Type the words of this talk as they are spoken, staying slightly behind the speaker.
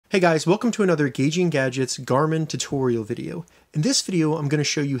Hey guys, welcome to another Gauging Gadgets Garmin tutorial video. In this video, I'm going to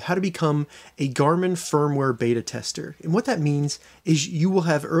show you how to become a Garmin firmware beta tester. And what that means is you will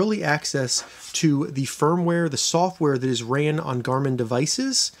have early access to the firmware, the software that is ran on Garmin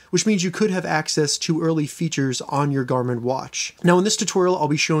devices, which means you could have access to early features on your Garmin watch. Now in this tutorial, I'll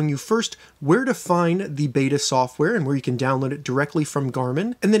be showing you first where to find the beta software and where you can download it directly from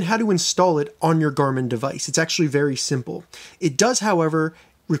Garmin, and then how to install it on your Garmin device. It's actually very simple. It does, however,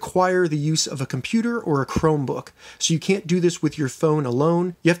 require the use of a computer or a Chromebook. So you can't do this with your phone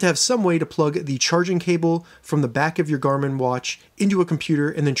alone. You have to have some way to plug the charging cable from the back of your Garmin watch into a computer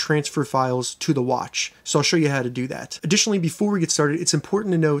and then transfer files to the watch. So I'll show you how to do that. Additionally, before we get started, it's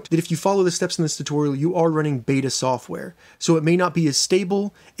important to note that if you follow the steps in this tutorial, you are running beta software. So it may not be as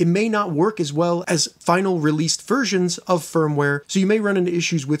stable, it may not work as well as final released versions of firmware, so you may run into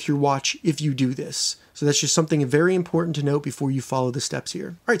issues with your watch if you do this. So that's just something very important to note before you follow the steps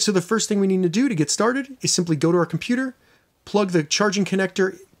here. All right, so the first thing we need to do to get started is simply go to our computer, plug the charging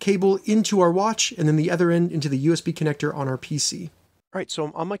connector cable into our watch, and then the other end into the USB connector on our PC. All right, so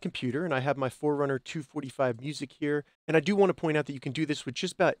I'm on my computer and I have my Forerunner 245 music here. And I do want to point out that you can do this with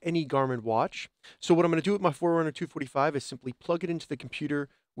just about any Garmin watch. So what I'm going to do with my Forerunner 245 is simply plug it into the computer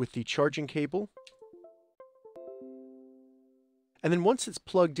with the charging cable. And then once it's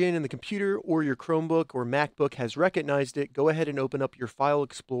plugged in the computer or your Chromebook or MacBook has recognized it, go ahead and open up your File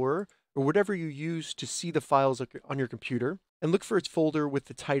Explorer or whatever you use to see the files on your computer and look for its folder with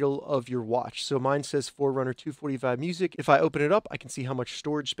the title of your watch. So mine says Forerunner 245 Music. If I open it up, I can see how much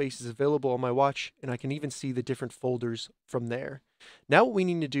storage space is available on my watch, and I can even see the different folders from there. Now what we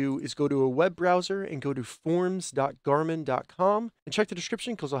need to do is go to a web browser and go to forms.garmin.com and check the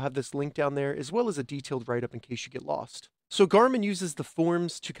description because I'll have this link down there as well as a detailed write-up in case you get lost. So Garmin uses the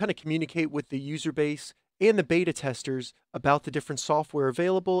forums to kind of communicate with the user base and the beta testers about the different software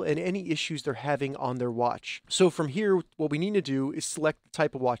available and any issues they're having on their watch. So from here, what we need to do is select the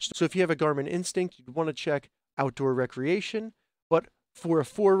type of watch. So if you have a Garmin Instinct, you'd want to check outdoor recreation, but for a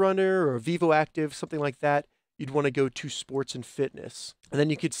Forerunner or a Vivoactive, something like that, you'd want to go to sports and fitness. And then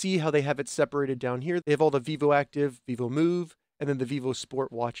you could see how they have it separated down here. They have all the Vivoactive, Vivo Move, and then the Vivo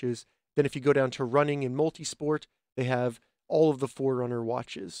Sport watches. Then if you go down to running and multisport, they have all of the Forerunner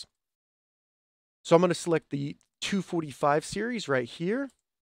watches. So I'm going to select the 245 series right here.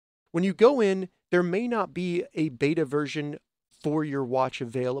 When you go in, there may not be a beta version for your watch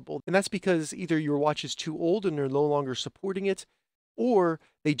available. And that's because either your watch is too old and they're no longer supporting it, or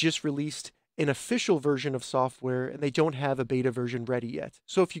they just released an official version of software and they don't have a beta version ready yet.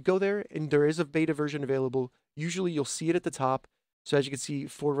 So if you go there and there is a beta version available, usually you'll see it at the top. So as you can see,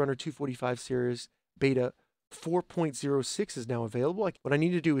 Forerunner 245 series beta 4.06 is now available. What I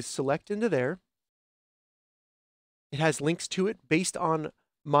need to do is select into there. It has links to it based on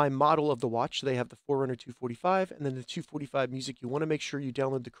my model of the watch. So they have the Forerunner 245 and then the 245 music. You want to make sure you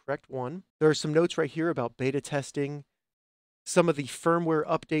download the correct one. There are some notes right here about beta testing, some of the firmware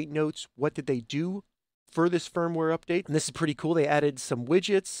update notes. What did they do for this firmware update? And this is pretty cool. They added some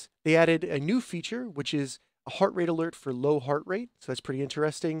widgets. They added a new feature, which is a heart rate alert for low heart rate. So that's pretty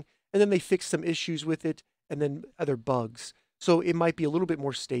interesting. And then they fixed some issues with it and then other bugs. So it might be a little bit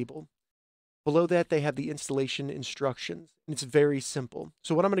more stable. Below that, they have the installation instructions, and it's very simple.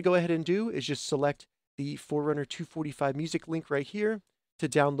 So what I'm going to go ahead and do is just select the Forerunner 245 music link right here to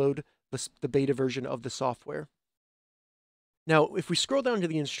download the beta version of the software. Now, if we scroll down to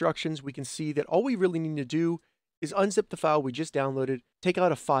the instructions, we can see that all we really need to do is unzip the file we just downloaded, take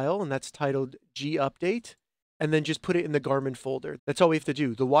out a file, and that's titled gupdate, and then just put it in the Garmin folder. That's all we have to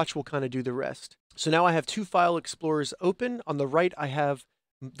do. The watch will kind of do the rest. So now I have two file explorers open. On the right, I have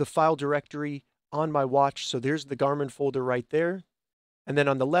the file directory on my watch. So there's the Garmin folder right there. And then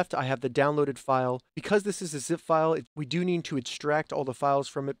on the left, I have the downloaded file. Because this is a zip file, we do need to extract all the files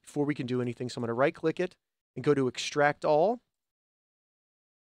from it before we can do anything. So I'm going to right click it and go to extract all.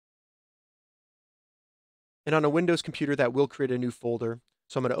 And on a Windows computer, that will create a new folder.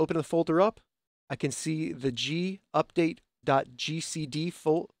 So I'm going to open the folder up. I can see the gupdate.gcd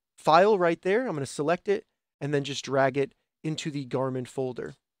file right there. I'm going to select it and then just drag it into the Garmin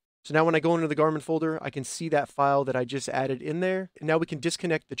folder. So now when I go into the Garmin folder, I can see that file that I just added in there. And now we can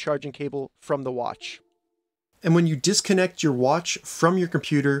disconnect the charging cable from the watch. And when you disconnect your watch from your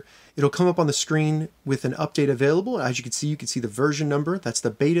computer, it'll come up on the screen with an update available. As you can see the version number. That's the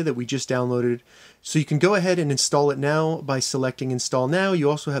beta that we just downloaded. So you can go ahead and install it now by selecting Install Now. You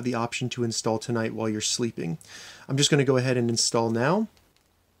also have the option to install tonight while you're sleeping. I'm just going to go ahead and install now.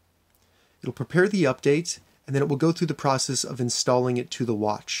 It'll prepare the update, and then it will go through the process of installing it to the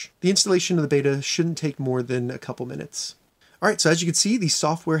watch. The installation of the beta shouldn't take more than a couple minutes. All right, so as you can see, the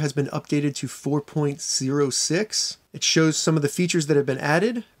software has been updated to 4.06. It shows some of the features that have been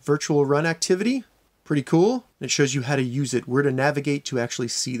added. Virtual run activity, pretty cool. And it shows you how to use it, where to navigate to actually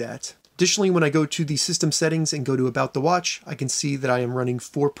see that. Additionally, when I go to the system settings and go to About the Watch, I can see that I am running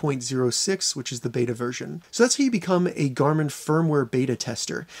 4.06, which is the beta version. So that's how you become a Garmin firmware beta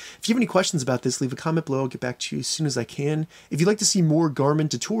tester. If you have any questions about this, leave a comment below. I'll get back to you as soon as I can. If you'd like to see more Garmin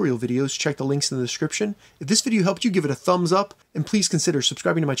tutorial videos, check the links in the description. If this video helped you, give it a thumbs up, and please consider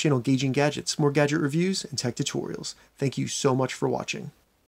subscribing to my channel, Gauging Gadgets, more gadget reviews and tech tutorials. Thank you so much for watching.